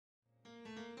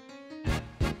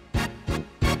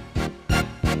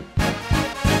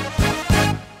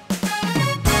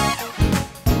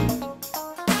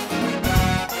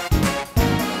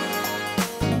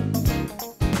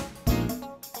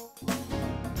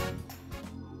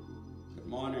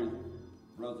morning,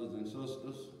 brothers and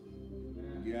sisters.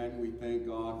 Again, we thank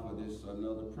God for this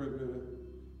another privilege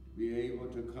to be able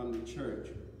to come to church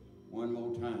one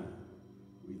more time.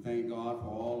 We thank God for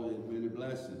all of his many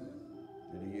blessings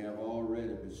that he have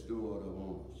already bestowed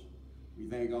upon us. We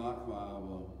thank God for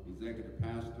our executive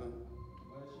pastor,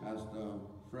 Pastor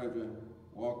Frederick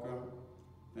Walker.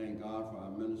 Thank God for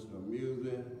our minister of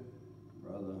music,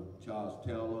 Brother Charles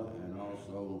Taylor, and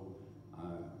also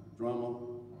our drummer,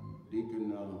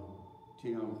 Deacon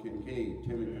Timmy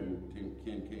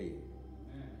Kincaid.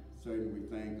 Certainly we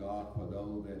thank God for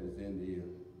those that is in the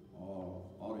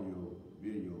audio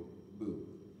video booth.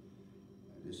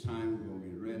 At this time we're going to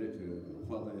get ready to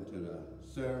further into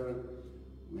the service.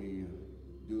 We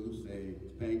do say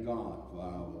thank God for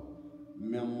our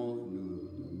members,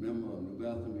 the member of New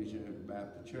Bethel Missionary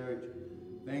Baptist Church.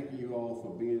 Thanking you all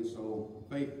for being so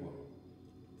faithful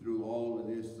through all of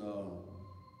this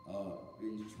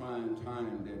these trying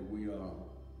times that we are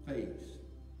faced.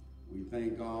 We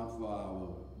thank God for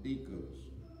our deacons,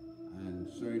 and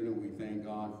certainly we thank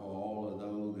God for all of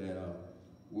those that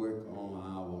work on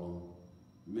our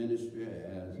ministry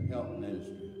as help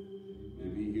ministry. They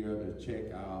be here to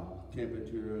check our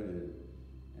temperature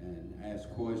and ask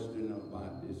questions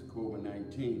about this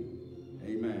COVID-19.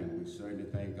 Amen. We certainly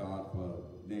thank God for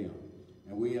them.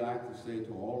 And we like to say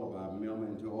to all of our members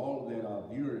and to all that are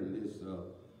viewing this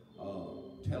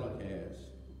telecast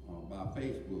by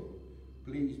Facebook,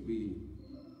 please be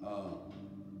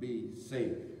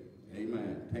safe.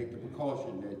 Amen. Take the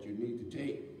precaution that you need to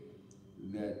take,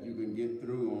 that you can get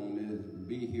through on this,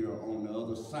 be here on the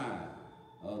other side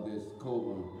of this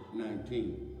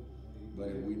COVID-19. But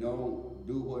if we don't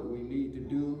do what we need to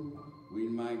do, we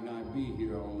might not be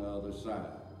here on the other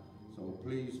side. So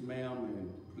please, ma'am, and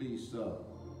please, sir,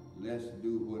 let's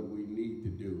do what we need to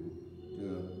do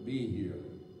to be here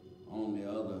on the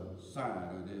other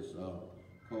side of this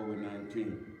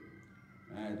COVID-19.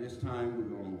 At this time,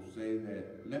 we're going to say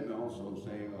that, let me also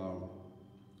say,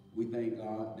 we thank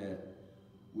God that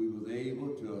we was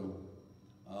able to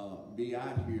be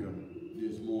out here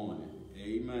this morning.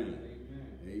 Amen.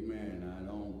 Amen. I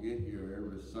don't get here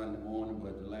every Sunday morning,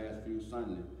 but the last few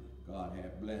Sundays, God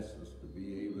has blessed us to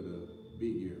be able to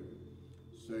be here.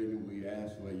 Certainly we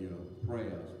ask for your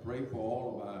prayers. Pray for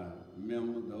all of our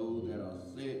members, those that are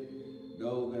sick,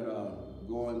 those that are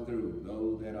going through,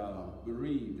 those that are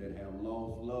bereaved, that have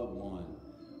lost loved ones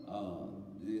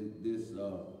this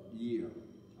year.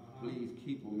 Please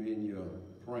keep them in your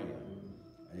prayer.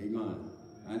 Amen.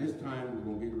 Now this time we're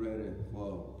going to get ready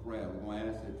for prayer. We're going to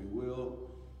ask that you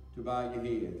will to bow your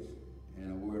heads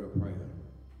in a word of prayer.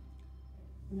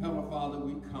 Heavenly Father,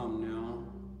 we come now.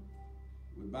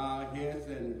 We bow our heads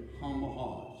and humble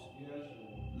hearts. Yes,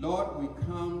 Lord, we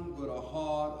come with a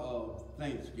heart of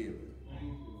thanksgiving.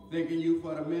 Thanking you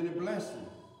for the many blessings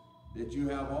that you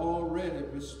have already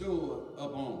bestowed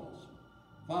upon us.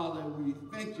 Father, we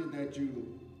thank you that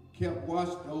you kept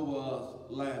watch over us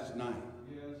last night.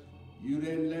 Yes. You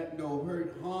didn't let no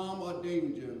hurt, harm, or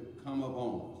danger come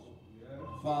upon us. Yes.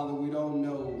 Father, we don't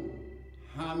know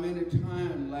how many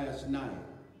times last night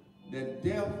that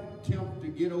death attempted to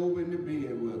get over in the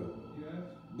bed with her. Yes.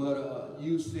 But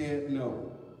you said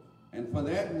no. And for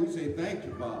that, we say thank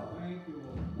you, Father. Thank you,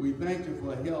 Lord. We thank you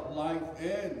for health, life,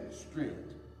 and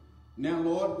strength. Now,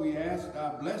 Lord, we ask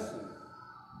our blessing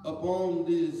upon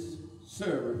this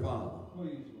service, Father.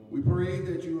 Please, Lord. We pray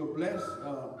that you will bless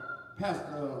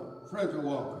Pastor Frederick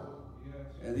Walker, yes,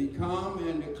 as he come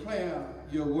and declare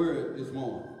your word this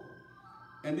morning.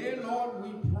 And then, Lord,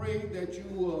 we pray that you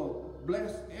will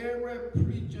bless every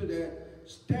preacher that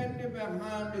standing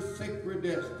behind the sacred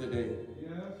desk today.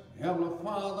 Yes. Heavenly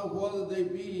Father, whether they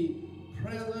be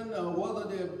present or whether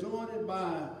they're doing it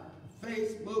by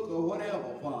Facebook or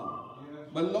whatever, Father. Yes.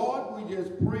 But Lord, we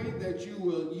just pray that you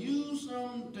will use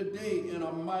them today in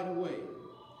a mighty way.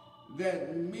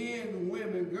 That men,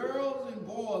 women, girls, and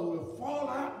boys will fall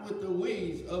out with the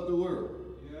ways of the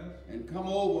world. Yes. And come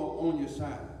over on your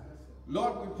side.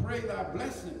 Lord, we pray thy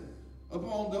blessing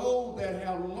upon those that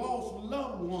have lost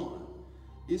loved ones,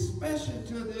 especially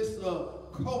to this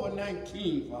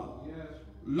COVID-19, Father. Yes.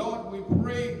 Lord, we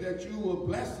pray that you will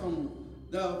bless them,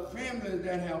 the families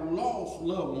that have lost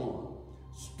loved ones.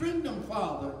 Strengthen them,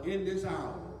 Father, in this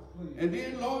hour. Please. And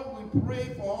then, Lord, we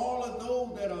pray for all of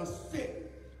those that are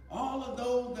sick, all of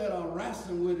those that are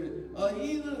wrestling with it, or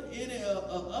either any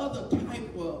other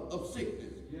type of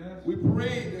sickness. Yes. We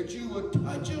pray that you will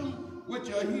touch them with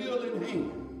your healing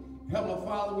hand. Heavenly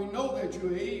Father, we know that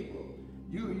you're able.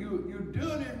 You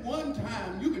did it one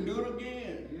time, you can do it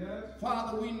again. Yes.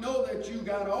 Father, we know that you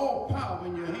got all power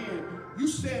in your hand. You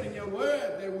said in your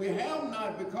word that we have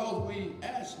not because we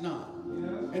ask not.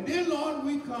 Yes. And then, Lord,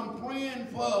 we come praying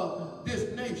for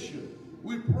this nation.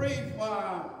 We pray for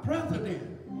our president.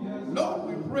 Yes. Lord,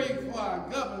 we pray for our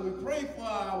governor. We pray for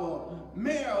our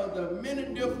mayor of the many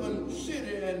different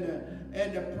cities,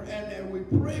 and we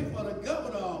pray for the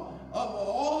governor of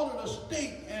all of the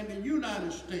state and the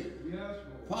United States. Yes.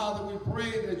 Father, we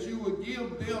pray that you would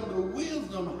give them the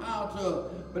wisdom how to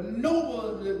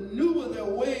maneuver their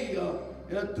way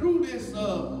through this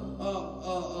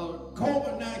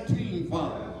COVID-19,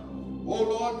 Father. Oh,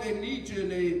 Lord, they need you.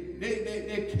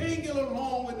 They can't get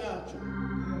along without you.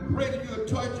 Pray that you would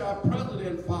touch our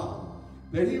president, Father,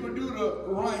 that he would do the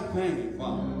right thing,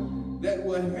 Father, that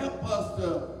will help us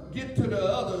to get to the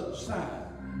other side.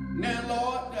 Now,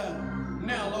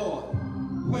 Lord,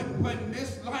 when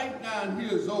this life down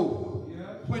here is over,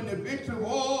 when the victory of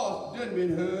all done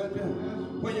been heard,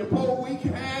 when your poor weak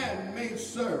hand made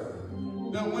serve,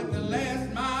 then went the last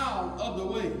mile of the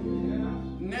way.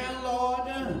 Now, Lord,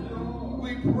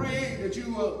 we pray that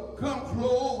you will come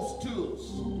close to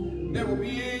us, that will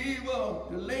be able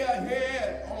to lay our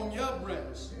head on your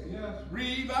breast,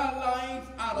 breathe our life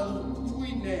out of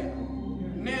sweet air.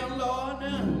 Now, Lord,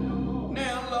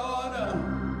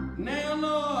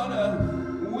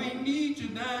 we need you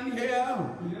down here.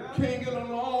 Can't get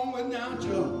along without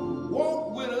you.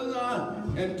 Walk with us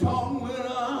and talk with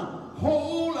us.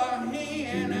 Hold our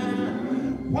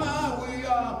hand while we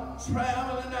are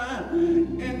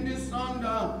traveling in this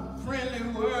unfriendly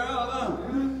world.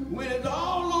 When it's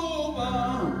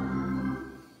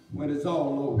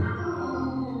all over,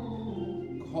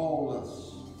 call us.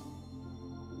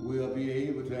 We'll be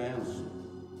able to answer.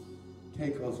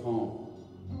 Take us home,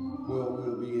 where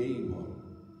we'll be able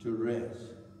to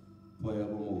rest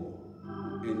forevermore.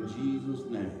 In Jesus'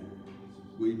 name,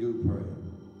 we do pray.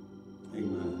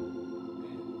 Amen.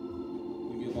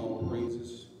 We give all praises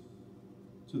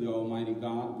to the Almighty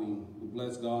God. We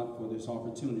bless God for this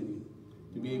opportunity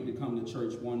to be able to come to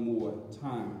church one more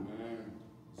time.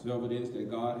 It's evidence that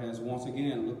God has once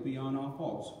again looked beyond our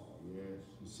faults,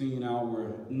 seen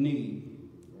our need.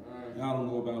 I don't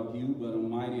know about you, but I'm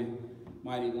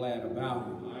mighty glad about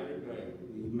it.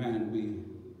 Amen. We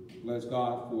bless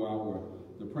God for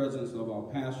the presence of our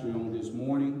pastor on this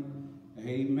morning.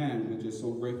 Amen. We're just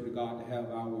so grateful to God to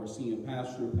have our senior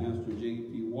pastor, Pastor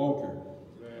J.P. Walker,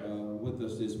 with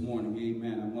us this morning.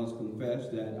 Amen. I must confess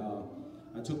that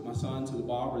I took my son to the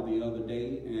barber the other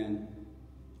day, and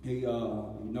he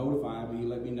notified me, he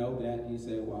let me know that. He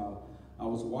said, well, I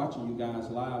was watching you guys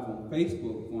live on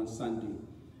Facebook on Sunday,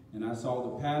 and I saw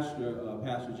the pastor,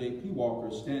 Pastor J.P. Walker,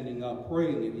 standing up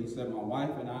praying, and he said, my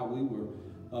wife and I, we were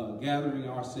gathering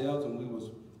ourselves, and we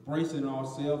was bracing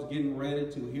ourselves, getting ready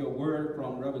to hear a word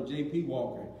from Reverend J.P.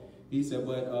 Walker. He said,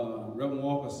 but Reverend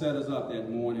Walker set us up that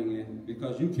morning and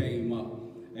because you came up.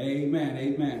 Amen,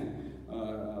 amen.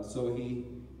 So he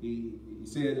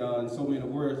said in so many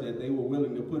words that they were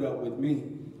willing to put up with me,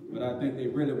 but I think they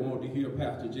really wanted to hear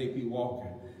Pastor J.P. Walker.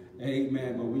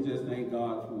 Amen. But we just thank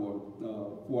God for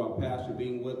our pastor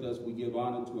being with us. We give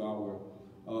honor to our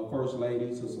First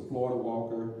Lady, Sister Florida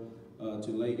Walker,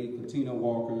 to Lady Katina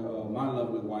Walker, my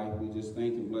lovely wife. We just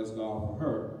thank and bless God for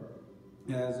her.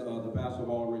 As the pastor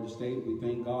already stated, we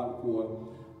thank God for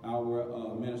our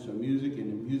Minister of Music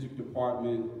and the music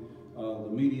department,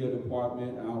 the media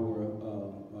department,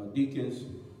 our deacons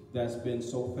that's been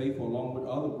so faithful, along with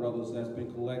other brothers that's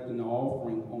been collecting the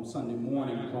offering on Sunday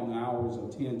morning from the hours of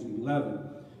 10 to 11.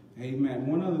 Amen.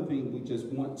 One other thing we just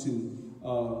want to put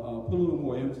a little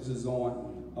more emphasis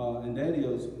on, and that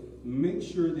is make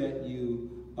sure that you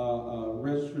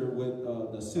register with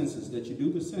the census, that you do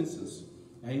the census.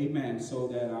 Amen. So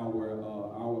that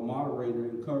our moderator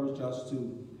encouraged us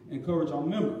to encourage our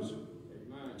members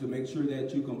to make sure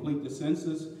that you complete the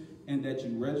census and that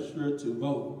you register to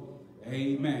vote.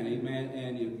 Amen. Amen.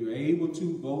 And if you're able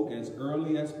to vote as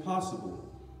early as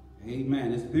possible,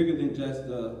 amen. It's bigger than just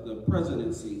the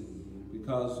presidency,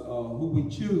 because who we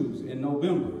choose in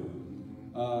November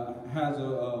has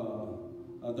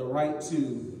the right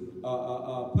to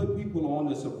put people on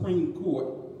the Supreme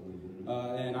Court.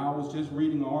 And I was just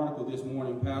reading an article this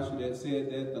morning, Pastor, that said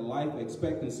that the life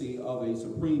expectancy of a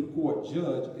Supreme Court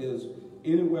judge is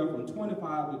anywhere from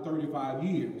 25 to 35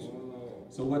 years.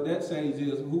 So what that says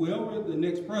is whoever the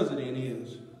next president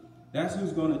is, that's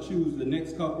who's going to choose the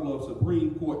next couple of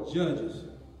Supreme Court judges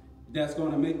that's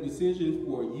going to make decisions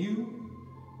for you,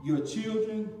 your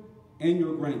children, and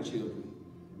your grandchildren.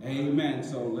 Amen.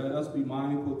 So let us be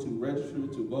mindful to register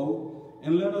to vote,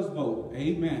 and let us vote.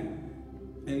 Amen.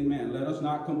 Amen. Let us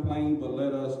not complain, but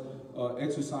let us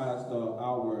exercised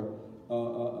our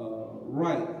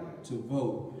right to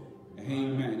vote.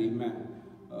 Amen, amen.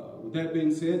 With that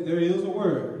being said, there is a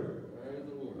word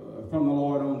from the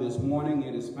Lord on this morning.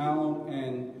 It is found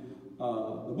in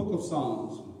the book of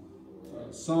Psalms.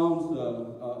 Psalms,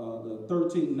 the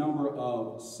 13th number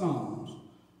of Psalms.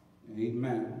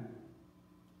 Amen.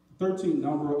 13th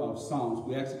number of Psalms.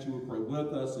 We ask that you would pray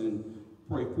with us and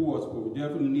pray for us, but we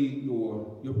definitely need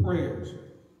your prayers.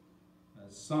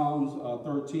 Psalms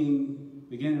 13,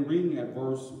 beginning reading at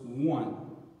verse 1.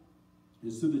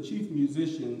 It's to the chief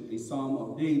musician, a psalm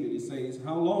of David. It says,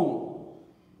 "How long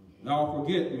thou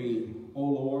forget me, O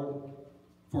Lord,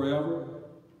 forever?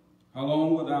 How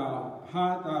long wilt thou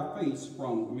hide thy face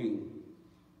from me?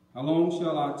 How long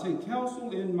shall I take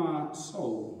counsel in my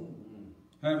soul,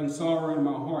 having sorrow in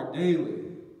my heart daily?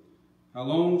 How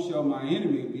long shall my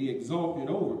enemy be exalted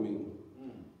over me?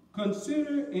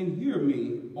 Consider and hear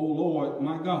me, O Lord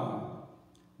my God.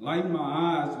 Lighten my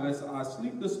eyes, lest I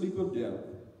sleep the sleep of death.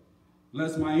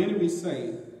 Lest my enemies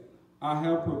say, I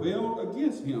have prevailed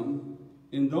against him,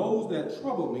 and those that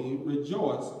trouble me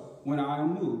rejoice when I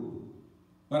am moved.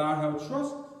 But I have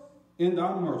trust in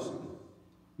thy mercy.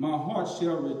 My heart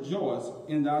shall rejoice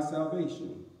in thy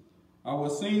salvation. I will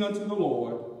sing unto the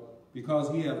Lord, because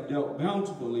he hath dealt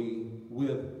bountifully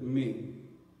with me."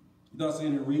 Thus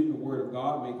ended reading the word of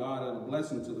God. May God add a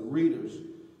blessing to the readers,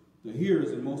 the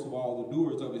hearers, and most of all the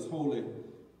doers of his holy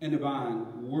and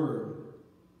divine word.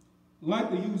 I'd like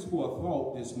to use for a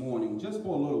thought this morning, just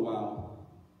for a little while,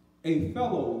 a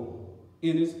fellow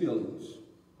in his feelings.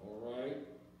 All right.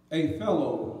 A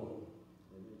fellow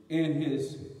in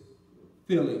his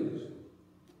feelings.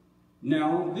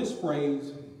 Now, this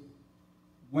phrase,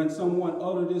 when someone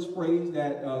utters this phrase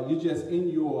that you're just in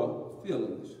your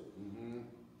feelings,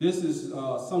 this is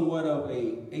somewhat of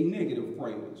a negative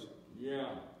phrase. Yeah.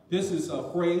 This is a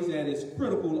phrase that is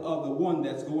critical of the one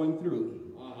that's going through.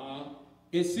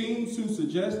 It seems to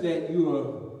suggest that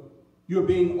you're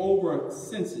being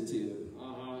oversensitive,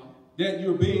 that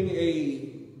you're being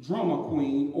a drama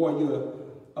queen, or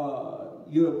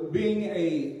you're being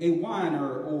a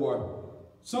whiner, or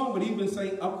some would even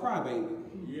say a crybaby.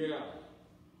 Yeah.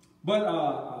 But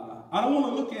I don't want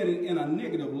to look at it in a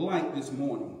negative light this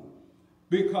morning,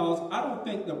 because I don't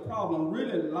think the problem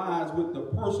really lies with the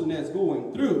person that's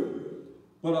going through.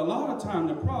 But a lot of time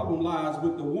the problem lies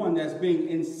with the one that's being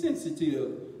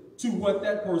insensitive to what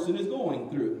that person is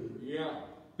going through. Yeah.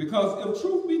 Because if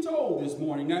truth be told this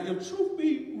morning, now if truth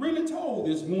be really told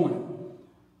this morning,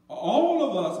 all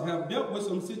of us have dealt with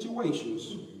some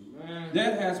situations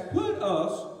that has put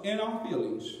us in our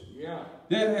feelings. Yeah.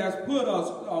 That has put us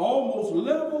almost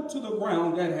level to the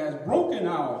ground, that has broken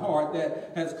our heart,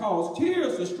 that has caused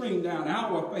tears to stream down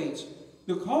our face,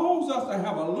 to cause us to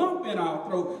have a lump in our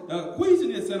throat, a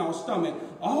queasiness in our stomach.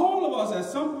 All of us at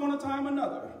some point in time or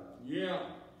another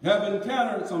have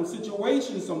encountered some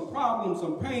situations, some problems,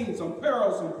 some pain, some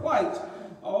perils, some plights,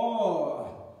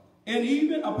 and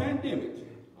even a pandemic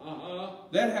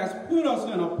that has put us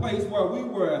in a place where we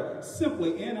were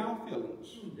simply in our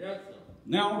feelings. Yes, sir.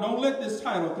 Now, don't let this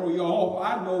title throw you off.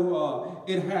 I know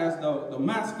it has the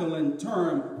masculine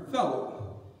term fellow.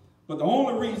 But the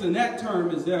only reason that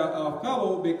term is there,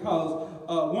 fellow, because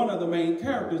one of the main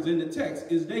characters in the text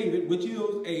is David, which is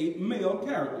a male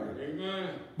character. Amen.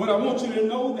 But I want you to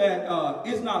know that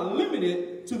it's not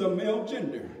limited to the male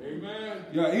gender. Amen.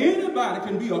 Yeah, anybody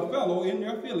can be a fellow in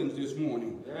their feelings this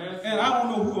morning. Yes. And I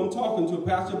don't know who I'm talking to,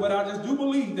 Pastor, but I just do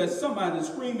believe that somebody's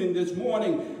screaming this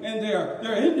morning, and they're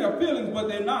in their feelings, but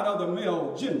they're not of the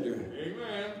male gender.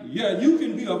 Amen. Yeah, you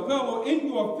can be a fellow in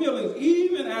your feelings,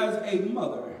 even as a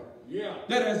mother. Yeah.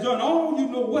 That has done all you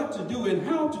know what to do and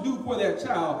how to do for that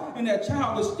child, and that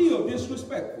child is still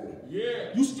disrespectful.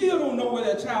 Yeah. You still don't know where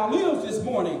that child lives this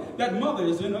morning. That mother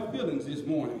is in her feelings this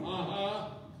morning.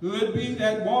 Could be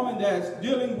that woman that's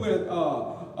dealing with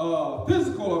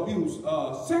physical abuse,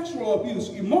 sexual abuse,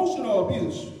 emotional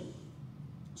abuse.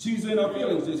 She's in her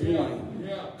feelings this morning.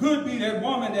 Could be that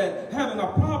woman that having a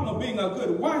problem being a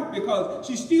good wife because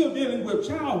she's still dealing with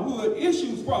childhood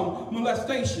issues from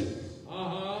molestation.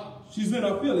 She's in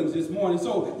her feelings this morning.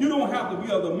 So you don't have to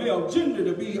be of the male gender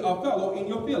to be a fellow in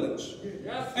your feelings.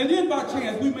 Yes. And then by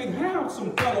chance, we may have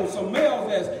some fellows, some males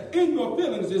that's in your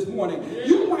feelings this morning. Yeah.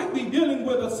 You might be dealing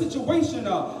with a situation,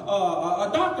 a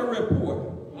doctor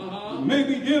report. You may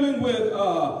be dealing with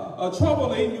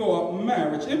trouble in your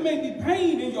marriage. It may be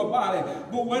pain in your body.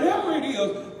 But whatever it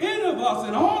is, any of us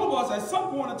and all of us at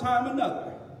some point in time or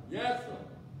another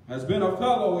has been a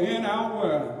fellow in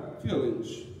our feelings.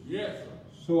 Yes, sir.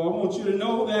 So I want you to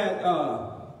know that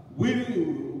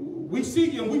we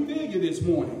see you and we feel you this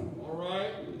morning. All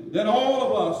right. that all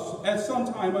of us at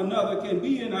some time or another can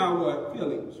be in our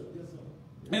feelings.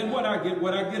 And what I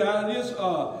get out of this,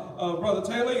 Brother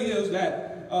Taylor, is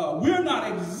that we're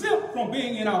not exempt from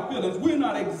being in our feelings. We're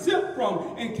not exempt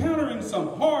from encountering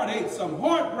some heartaches, some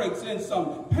heartbreaks, and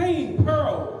some pain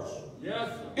pearls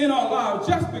in our lives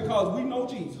just because we know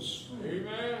Jesus.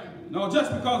 Amen. No,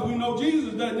 just because we know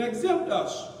Jesus doesn't exempt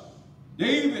us.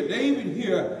 David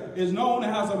here is known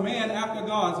as a man after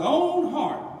God's own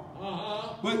heart.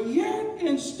 But yet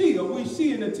and still, we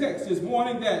see in the text this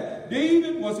morning that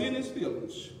David was in his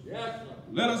feelings. Yes.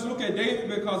 Let us look at David,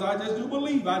 because I do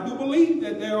believe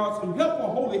that there are some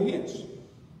helpful holy hints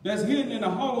that's hidden in the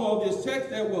hollow of this text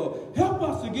that will help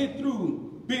us to get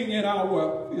through being in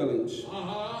our feelings.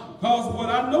 Because what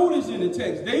I notice in the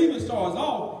text, David starts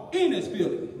off in his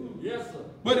feelings. Yes, sir.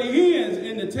 But he ends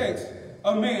in the text,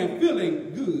 a man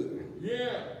feeling good.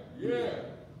 Yeah.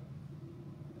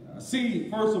 See,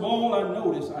 first of all,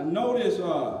 I notice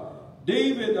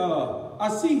David, I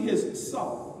see his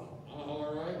sorrow.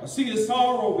 All right. I see his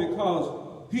sorrow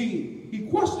because he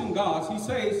questioned God. He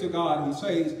says to God,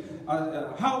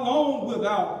 how long wilt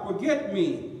thou forget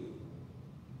me,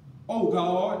 O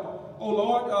God, O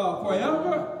Lord,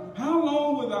 forever? How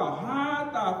long wilt thou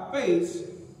hide thy face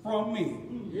from me?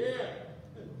 Yeah.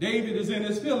 David is in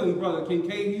his feelings, Brother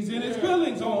Kincaid. He's in his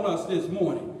feelings on us this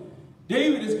morning.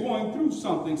 David is going through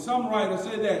something. Some writers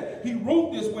say that he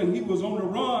wrote this when he was on the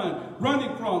run,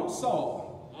 running from Saul.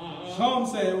 Some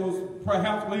say it was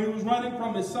perhaps when he was running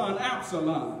from his son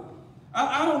Absalom.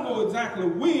 I don't know exactly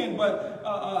when,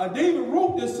 but David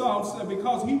wrote this psalm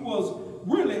because he was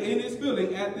really in his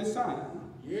feeling at this time.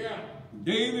 Yeah.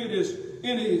 David is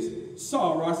in his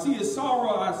sorrow. I see his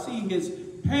sorrow. I see his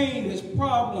pain, his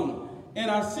problem,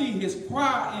 and I see his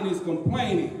cry and his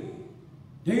complaining.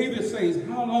 David says,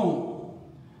 how long?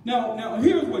 Now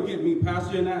here's what gets me,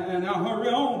 Pastor, and I'll hurry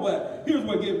on, but here's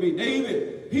what gets me.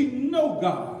 David, he knows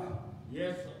God.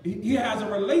 Yes, sir. He has a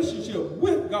relationship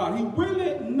with God. He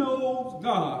really knows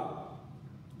God.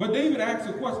 But David asks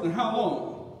the question, how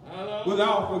long? Wilt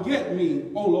thou forget me,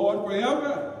 O Lord,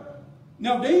 forever?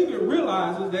 Now David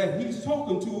realizes that he's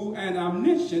talking to an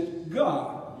omniscient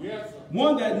God. Yes, sir.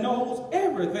 One that knows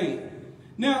everything.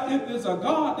 Now, if it's a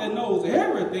God that knows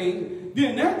everything,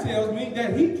 then that tells me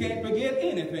that he can't forget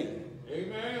anything.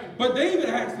 Amen. But David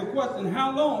asks the question,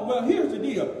 how long? Well, here's the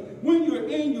deal. When you're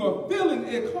in your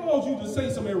feelings, it calls you to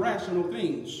say some irrational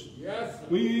things. Yes.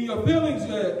 When you're in your feelings,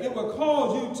 it will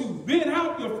cause you to vent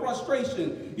out your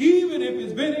frustration, even if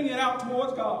it's venting it out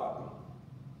towards God.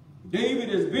 David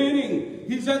is venting.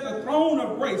 He's at the throne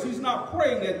of grace. He's not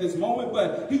praying at this moment,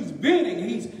 but he's venting.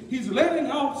 He's letting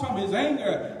out some of his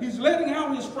anger. He's letting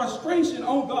out his frustration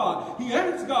on God. He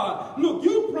asks God, look,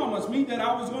 you promised me that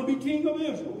I was going to be king of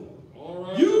Israel. All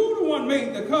right. You the one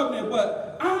made the covenant,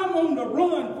 but I'm on the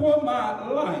run for my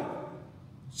life.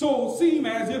 So it seems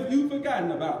as if you've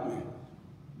forgotten about me.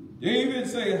 David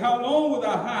said, how long will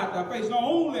I hide thy face? Not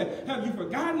only have you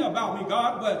forgotten about me,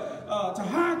 God, but to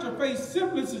hide your face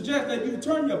simply suggests that you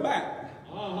turn your back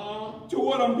to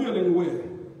what I'm dealing with.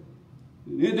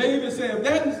 And David said, if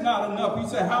that is not enough, he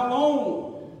said, how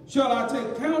long shall I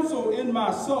take counsel in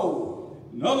my soul?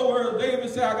 In other words, David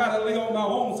said, I got to lay on my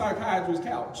own psychiatrist's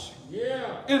couch.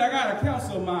 Yeah. And I got to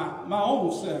counsel my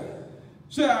own self.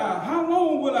 Said, how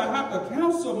long will I have to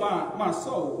counsel my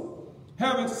soul?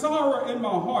 Having sorrow in my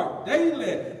heart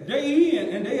daily, day in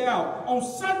and day out. On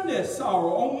Sunday,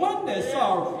 sorrow. On Monday,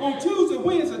 sorrow. On Tuesday,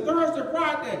 Wednesday, Thursday,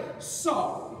 Friday,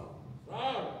 sorrow.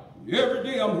 Every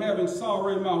day I'm having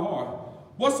sorrow in my heart.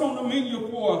 What's on the menu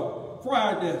for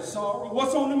Friday? Sorrow.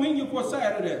 What's on the menu for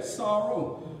Saturday?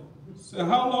 Sorrow. So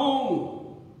how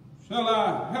long shall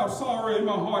I have sorrow in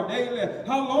my heart daily?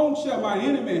 How long shall my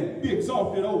enemy be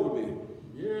exalted over me?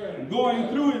 I'm going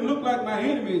through and look like my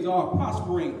enemies are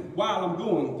prospering while I'm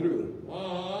going through.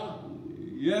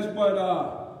 Yes, but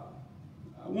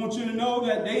I want you to know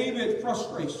that David's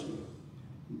frustration,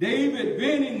 David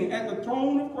venting at the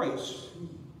throne of grace,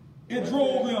 it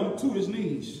drove him to his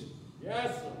knees.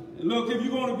 Yes. Look, if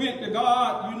you're going to vent to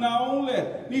God, you not only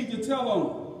need to tell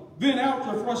him, vent out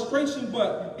your frustration,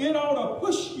 but it ought to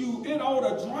push you, it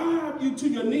ought to drive you to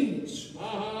your knees.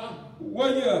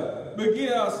 Where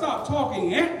you stop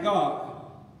talking at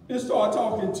God and start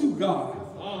talking to God.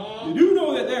 You do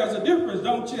know that there's a difference,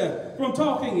 don't you, from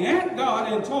talking at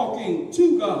God and talking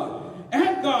to God.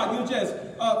 At God, you're just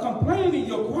complaining,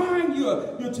 you're crying,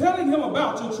 you're telling him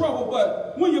about your trouble,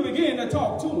 but when you begin to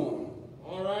talk to him,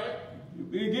 all right, you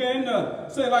begin to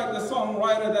say like the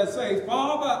songwriter that says,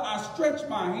 Father, I stretch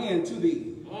my hand to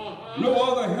thee. No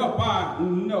other help I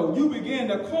know. You begin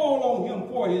to call on him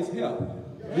for his help.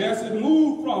 Yes, it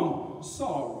moved from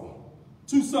sorrow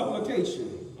to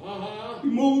supplication. He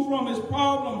moves from his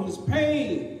problem, his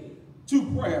pain,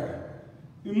 to prayer.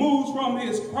 He moves from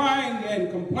his crying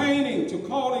and complaining to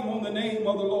calling on the name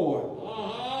of the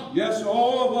Lord. Yes,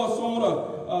 all of us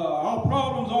our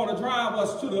problems ought to drive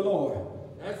us to the Lord.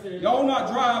 That's it. They ought not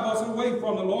drive us away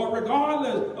from the Lord,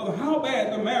 regardless of how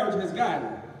bad the marriage has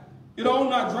gotten. It ought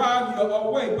not drive you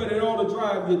away, but it ought to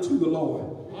drive you to the Lord.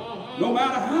 No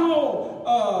matter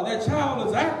how that child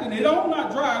is acting, it ought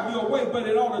not drive you away, but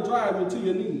it ought to drive you to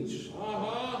your knees.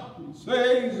 He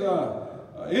says,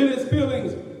 in his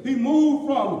feelings, he moved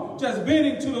from just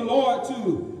bending to the Lord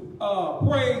to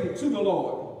praying to the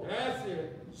Lord. That's it.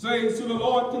 Says to the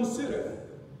Lord, consider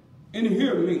and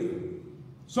hear me.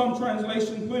 Some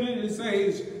translation put it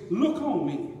says, look on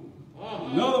me.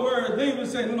 In other words, David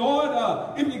said, Lord,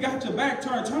 if you got your back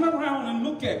turned, turn around and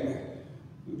look at me.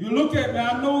 If you look at me,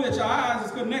 I know that your eyes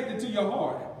is connected to your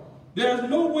heart. There's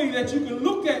no way that you can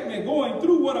look at me going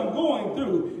through what I'm going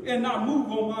through and not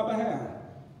move on my behalf.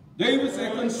 David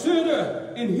said,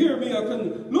 consider and hear me.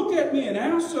 Look at me and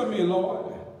answer me,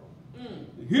 Lord.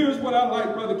 Here's what I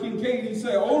like, Brother Kincaid. He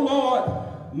said, oh,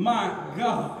 Lord, my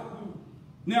God.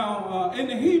 Now, in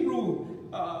the Hebrew,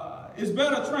 it's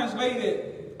better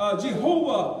translated,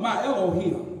 Jehovah, my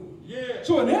Elohim. Yeah.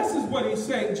 So in essence, what he's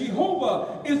saying,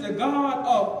 Jehovah is the God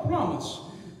of promise.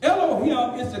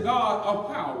 Elohim is the God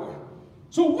of power.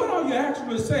 So what are you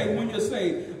actually saying when you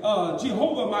say,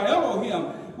 Jehovah, my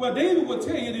Elohim? Well, David will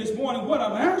tell you this morning, what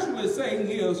I'm actually saying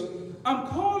is, I'm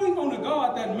calling on the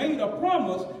God that made a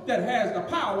promise that has the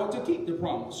power to keep the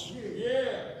promise.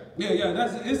 Yeah,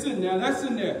 it's in there. That's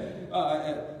in there.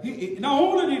 Not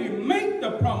only did he make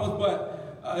the promise,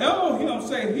 but Elohim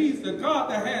say he's the God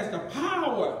that has the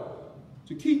power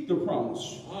to keep the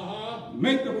promise.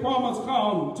 Make the promise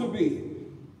come to be.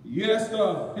 Yes,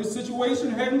 his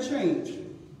situation hadn't changed,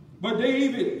 but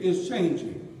David is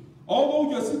changing.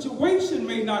 Although your situation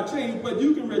may not change, but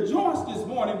you can rejoice this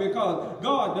morning because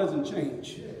God doesn't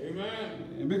change.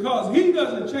 Amen. And because he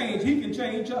doesn't change, he can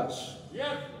change us.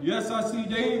 Yes. Yes, I see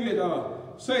David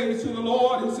say to the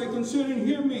Lord, he said, consider and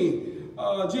hear me,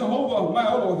 Jehovah, my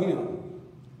Elohim.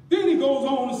 Then he goes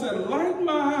on and said, light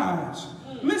my eyes.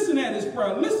 Listen at his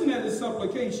prayer. Listen at his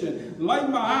supplication. Light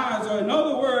my eyes, or in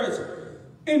other words,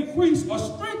 increase or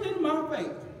strengthen my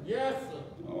faith. Yes, sir.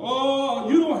 Oh,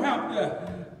 you don't have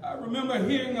to. I remember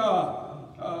hearing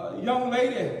a young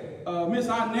lady, Miss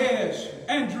Inez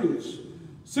Andrews,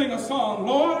 sing a song,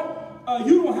 Lord,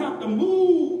 you don't have to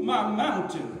move my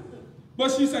mountain.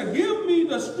 But she said, give me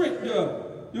the strength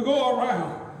to go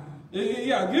around.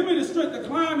 Yeah, give me the strength to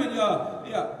climb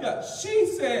it. She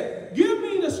said, give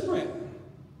me the strength.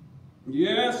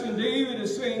 Yes, and David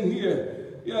is saying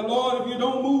here, yeah, Lord, if you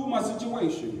don't move my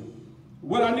situation,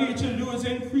 what I need you to do is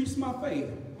increase my faith.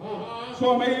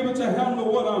 So I'm able to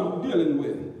handle what I'm dealing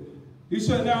with. He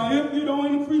said, now if you don't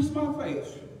increase my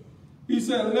faith, he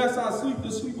said, unless I sleep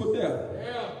the sleep of death.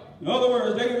 Yeah. In other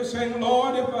words, David was saying,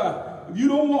 Lord, if you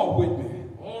don't walk with me,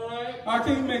 All right. I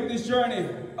can't make this journey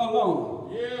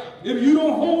alone. Yeah. If you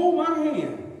don't hold my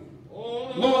hand,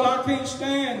 Oh, Lord, I can't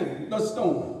stand the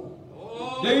storm.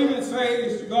 Oh. David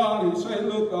says to God, he said,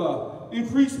 look,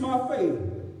 increase my faith.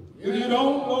 If you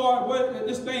don't, Lord,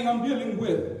 this thing I'm dealing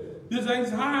with, this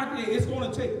anxiety, it's going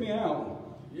to take me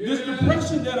out. This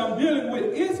depression that I'm dealing with,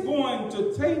 it's going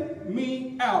to take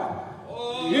me out.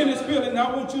 In his feeling,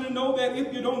 I want you to know that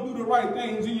if you don't do the right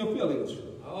things in your feelings,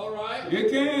 all right,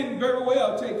 it can very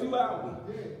well take you out.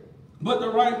 But the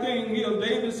right thing is,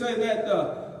 David said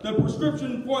that the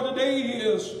prescription for today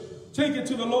is take it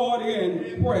to the Lord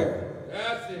in prayer.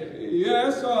 That's it.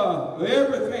 Yes,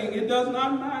 everything. It does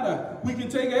not matter. We can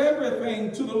take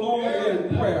everything to the Lord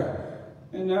in prayer.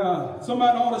 And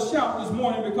somebody ought to shout this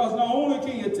morning, because not only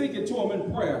can you take it to him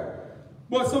in prayer,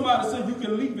 but somebody said you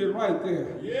can leave it right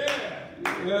there. Yeah.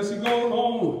 Yes, he goes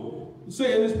on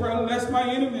saying this prayer, lest my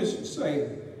enemies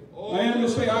say, my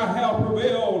enemies say, I have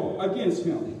prevailed against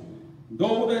him.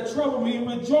 Though that trouble me,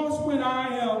 rejoice when I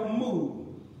am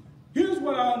moved. Here's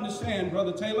what I understand,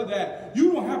 Brother Taylor, that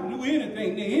you don't have to do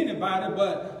anything to anybody,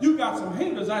 but you got some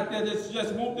haters out there that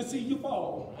just want to see you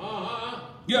fall.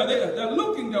 Yeah, they're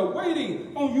looking, they're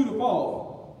waiting on you to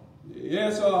fall.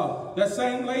 Yes, that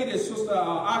same lady, Sister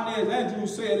Inez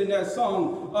Andrews, said in that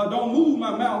song, don't move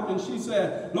my mountain. She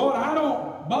said, Lord, I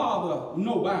don't bother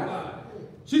nobody.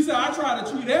 She said, I try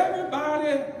to treat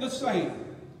everybody the same.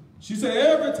 She said,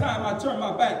 every time I turn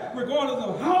my back, regardless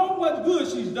of how much good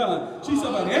she's done, she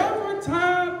said, but every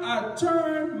time I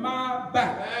turn my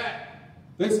back,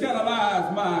 they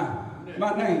scandalize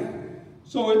my name.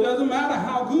 So it doesn't matter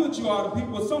how good you are to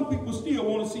people, some people still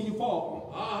want to see you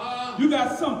fall. You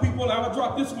got some people, I will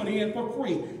drop this one in for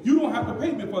free. You don't have to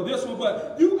pay me for this one,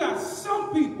 but you got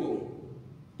some people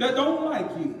that don't like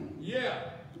you. Yeah.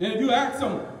 And if you ask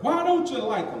them, why don't you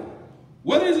like them?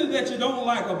 What is it that you don't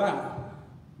like about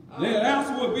them? The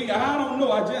answer would be, I don't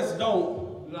know, I just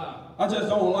don't. I just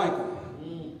don't like them.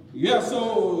 Yeah,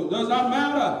 so does not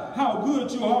matter how good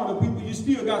you are to people, you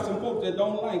still got some folks that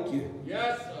don't like you.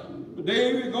 Yes, sir. But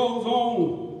David goes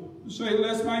on to say,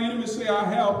 lest my enemies say I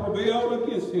have prevailed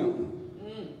against him.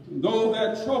 Those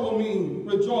that trouble me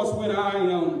rejoice when I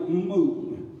am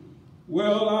moved.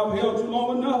 Well, I've held you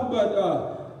long enough, but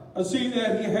I see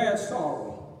that he had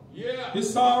sorrow. Yeah.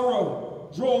 His sorrow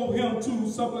drove him to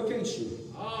supplication.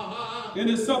 And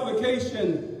his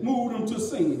supplication moved him to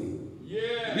singing.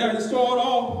 Yeah, he started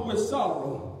off with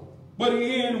sorrow, but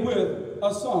he ended with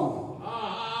a song.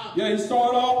 Yeah, he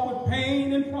started off with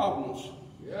pain and problems,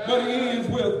 but he ends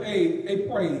with a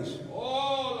praise.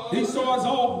 He starts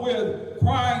off with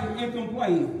crying and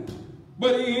complaining,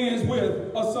 but he ends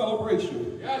with a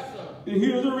celebration. Yes, sir. And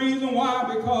here's the reason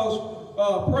why, because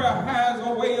prayer has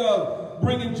a way of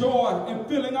bringing joy and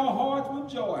filling our hearts with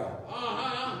joy.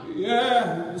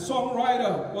 Yeah, the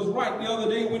songwriter was right the other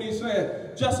day when he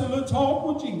said, just a little talk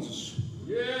with Jesus.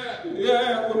 Yeah,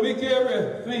 it will make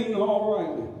everything all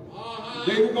right.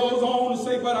 David goes on to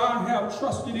say, but I have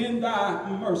trusted in thy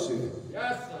mercy.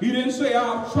 Yes, sir. He didn't say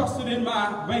I've trusted in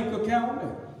my bank account.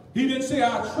 He didn't say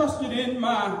I trusted in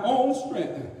my own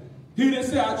strength. He didn't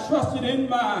say I trusted in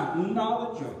my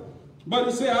knowledge. But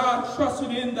he said I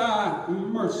trusted in thy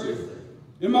mercy.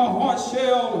 And my heart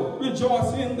shall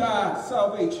rejoice in thy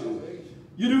salvation.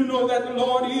 You do know that the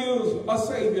Lord is a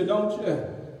Savior, don't you?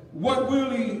 What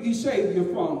will he save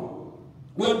you from?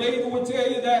 Well, David would tell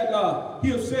you that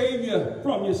he'll save you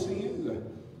from your sins.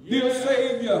 He'll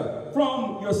save you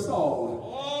from your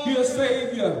soul. He'll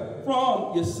save you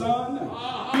from your son.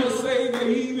 He'll save you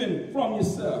even from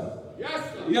yourself.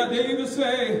 Yes, sir. Yeah, David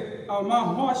said, my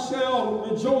heart shall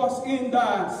rejoice in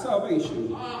thy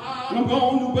salvation. And I'm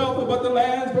going to Bethel, but the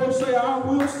last verse say, I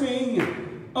will sing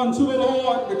unto the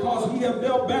Lord because he have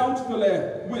dealt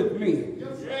bountifully with me.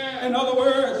 Yes, in other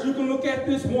words, you can look at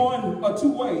this one or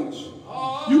two ways.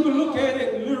 You can look at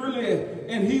it literally,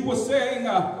 and he was saying,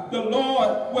 the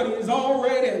Lord, what he has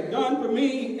already done for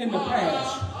me in the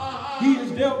past, he has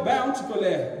dealt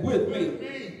bountifully with me.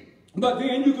 But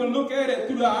then you can look at it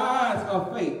through the eyes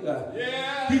of faith.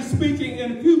 He's speaking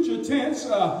in future tense,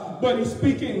 but he's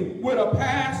speaking with a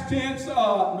past tense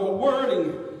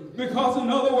wording. Because in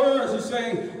other words, he's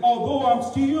saying, although I'm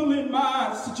still in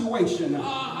my situation,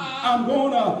 I'm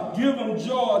going to give him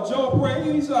joy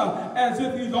praise, as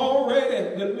if he's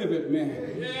already delivered me.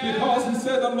 Because he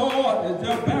said, the Lord has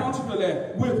dealt bountifully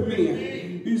with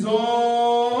me. He's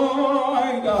all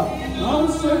right. I'm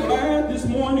so glad this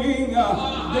morning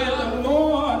that the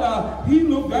Lord, he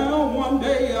looked down one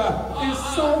day and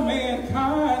saw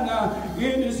mankind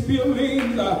in his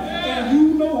feelings. And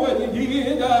you know what he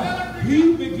did?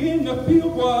 He began to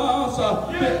feel for us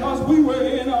because we were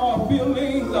in our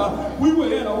feelings. We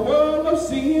were in a world of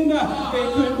sin.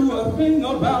 They couldn't do a thing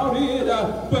about it.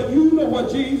 But you know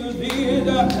what Jesus did?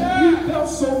 He felt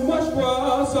so much for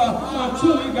us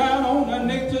until he got on the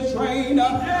nature train.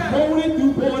 Rode it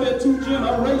through 42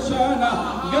 generations.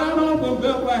 Got off in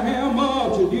Bethlehem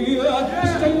of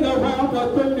Judea. Stayed around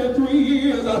for 33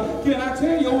 years. Can I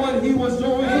tell you what he was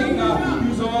doing?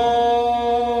 He's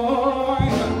all right.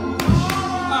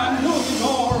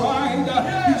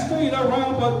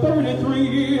 Around for 33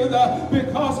 years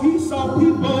because he saw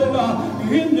people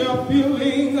in their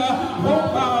feelings.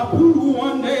 Walked by a pool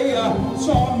one day,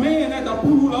 saw a man at the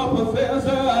pool of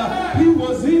Bethesda. He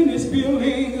was in his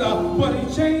feelings, but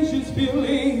he changed his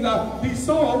feelings. He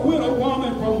saw a widow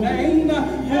woman from Nain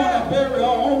going to bury her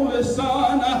only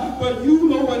son. But you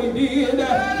know what he did? He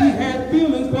had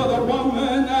feelings for the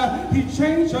woman. He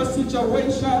changed her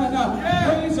situation,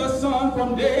 raised her son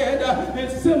from dead,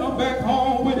 and sent her back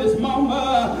home with his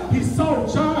mama. He saw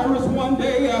Jairus one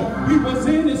day. He was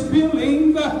in his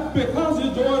feelings because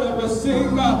his daughter was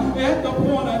sick at the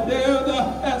point of death.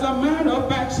 As a matter of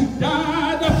fact, she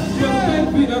died.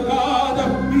 Thanks be to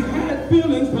God. He had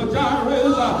feelings for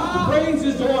Jairus. Raised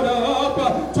his daughter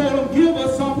up. Told him, give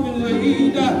her something to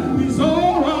eat. He's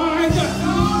all right.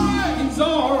 He's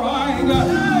all right.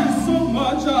 He's so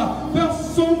much. Felt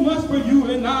so much for you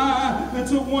and I.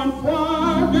 Until one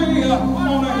Friday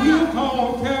on a hill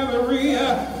called Calvary.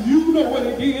 You know what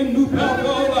he did in New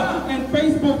Bethel and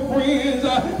Facebook friends.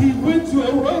 He went to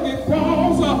a rugged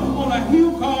cross on a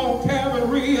hill called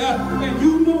Calvary. And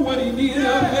you know what he did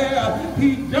up there.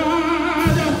 He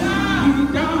died.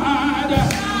 He died.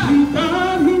 He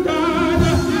died. He died.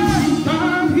 He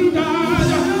died. He died.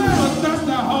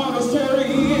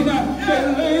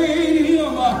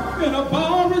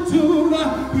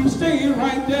 stayed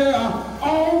right there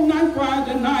all night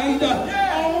Friday night,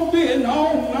 all day and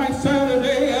all night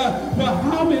Saturday. But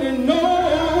how many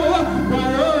know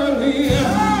right early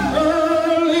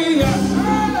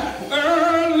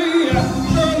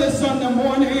Sunday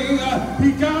morning,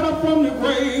 he got up from the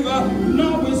grave,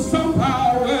 not with some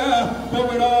power, but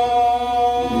with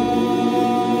all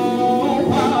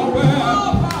power.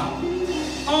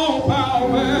 All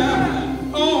power.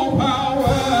 All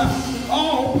power.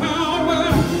 All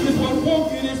power is what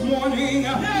woke you this morning.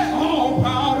 All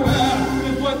power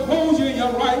is what holds you in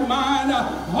your right mind.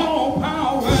 All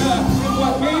power is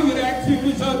what gave you the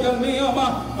activities of your limb.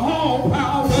 All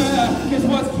power is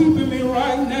what's keeping me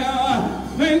right now.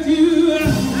 Thank you.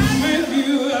 Thank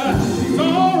you. He's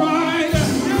all right.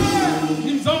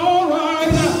 He's all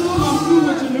right. I'm through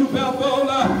with your new Bethel,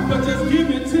 but just give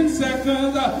me 10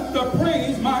 seconds to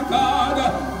praise my God.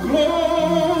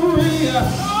 Glory.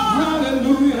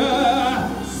 Hallelujah.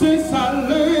 Since I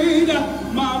laid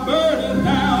my burden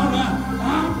down,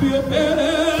 I feel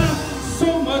better,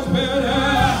 so much better.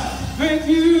 Thank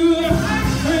you.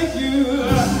 Thank you.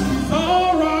 He's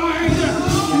all right.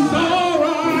 He's all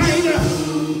right.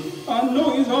 I know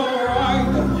he's all right.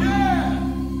 Yeah.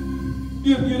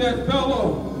 If you're that fellow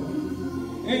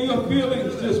in your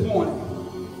feelings this morning,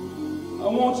 I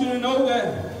want you to know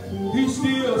that he's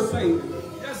still saving.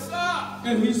 Yes, sir.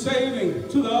 And he's saving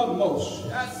to the utmost.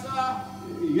 Yes, sir.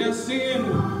 Yes, sin,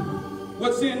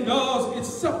 what sin does, it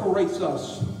separates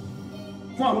us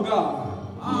from God.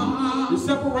 It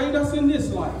separates us in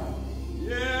this life.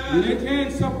 Yeah. And it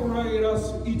can separate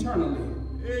us eternally.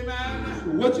 Amen.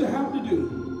 So what you have to do,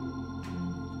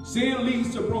 sin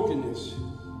leads to brokenness.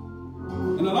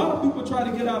 And a lot of people try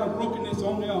to get out of brokenness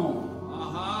on their own.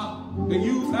 They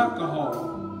use alcohol.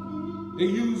 They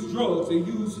use drugs. They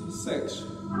use sex.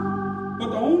 But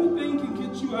the only thing can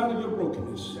get you out of your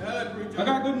brokenness. I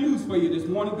got good news for you this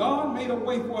morning. God made a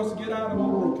way for us to get out of our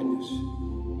brokenness.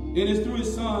 And it's through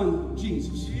his son,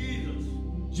 Jesus.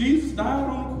 Jesus died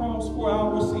on the cross for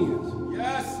our sins.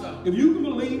 Yes, sir. If you can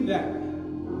believe that,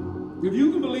 if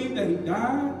you can believe that he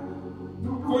died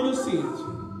for your sins,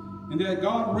 and that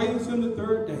God raised him the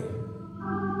third day,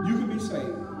 you can be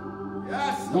saved.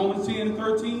 Yes, sir. Romans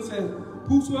 10:13 says,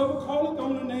 whosoever calleth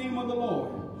on the name of the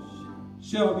Lord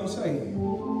shall be saved.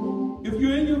 If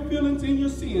you're in your feelings, in your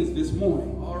sins this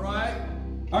morning, all right,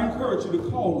 I encourage you to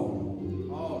call him.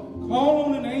 Call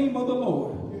on the name of the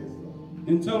Lord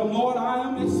and tell him, Lord, I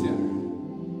am a sinner.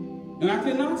 And I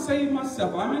cannot save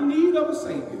myself. I'm in need of a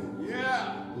Savior.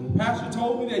 Yeah. And the pastor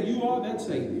told me that you are that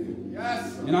Savior.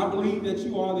 Yes, sir. And I believe that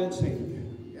you are that Savior.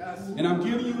 Yes. And I'm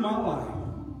giving you my life.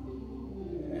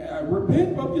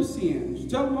 Repent of your sins.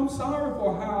 Tell them I'm sorry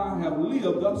for how I have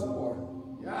lived thus far.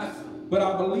 Yes. But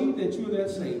I believe that you're that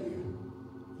Savior.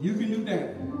 You can do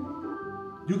that.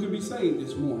 You can be saved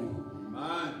this morning.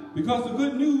 Amen. Because the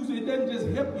good news, it doesn't just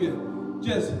help you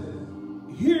just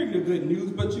hearing the good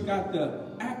news, but you got to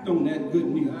act on that good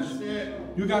news. That's it.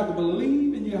 You got to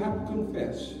believe and you have to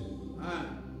confess. Amen.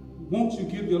 Won't you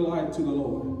give your life to the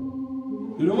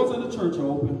Lord? The doors of the church are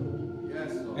open.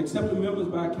 Yes, Lord. Accepting members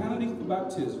by candidate for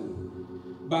baptism,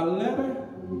 by letter,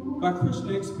 by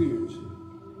Christian experience.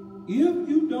 If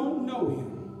you don't know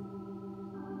him,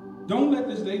 don't let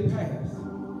this day pass.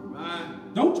 Amen.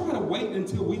 Don't try to wait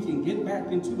until we can get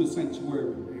back into the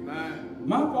sanctuary. Amen.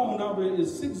 My phone number is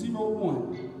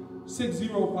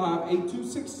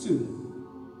 601-605-8262.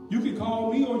 You can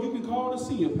call me or you can call the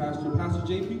senior pastor, Pastor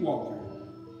J.P. Walker.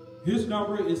 His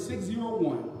number is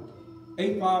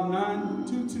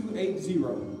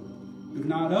 601-859-2280. If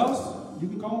not us, you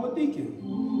can call a deacon.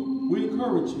 We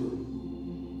encourage you.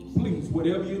 Please,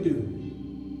 whatever you do,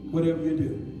 whatever you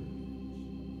do.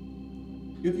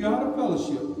 If you're out of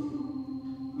fellowship,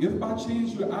 if by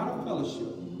chance you're out of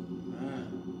fellowship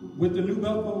with the New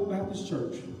Bethel Baptist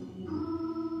Church,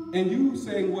 and you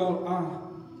saying, well,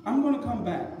 I'm going to come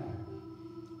back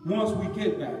once we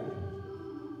get back.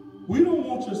 We don't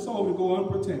want your soul to go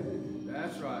unprotected.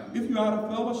 That's right. If you're out of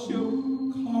fellowship,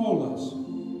 call us.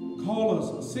 Call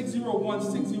us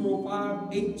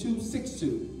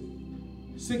 601-605-8262.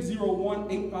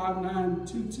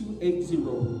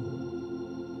 601-859-2280.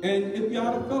 And if you're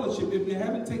out of fellowship, if you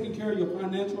haven't taken care of your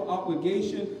financial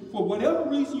obligation, for whatever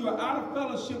reason you're out of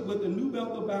fellowship with the New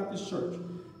Bethel Baptist Church,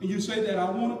 and you say that I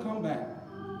want to come back,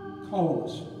 call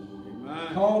us.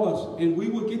 Amen. Call us, and we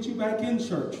will get you back in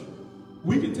church.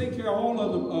 We can take care of all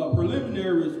of the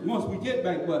preliminaries once we get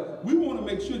back, but we want to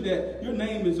make sure that your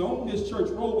name is on this church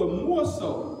roll, but more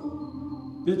so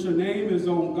that your name is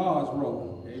on God's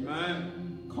roll. Amen.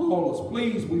 Call us,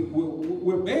 please.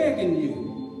 We're begging you.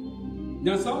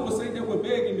 Now, some will say that we're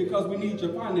begging because we need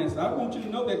your finances. I want you to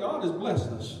know that God has blessed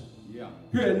us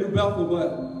here at New Bethel,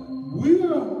 but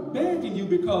we're begging you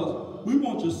because we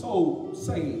want your soul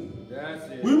saved. That's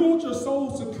it. We want your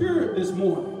soul secured this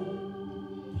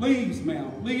morning. Please,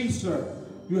 ma'am, please, sir,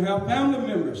 you have family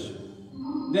members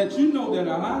that you know that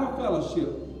are out of fellowship.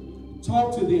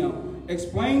 Talk to them.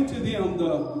 Explain to them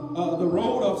the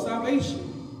road of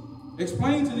salvation.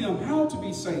 Explain to them how to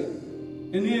be saved.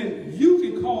 And then you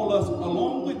can call us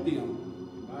along with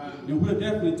them. And we'll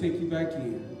definitely take you back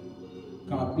in.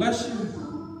 God bless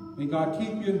you. May God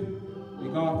keep you. May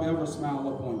God forever smile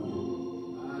upon you.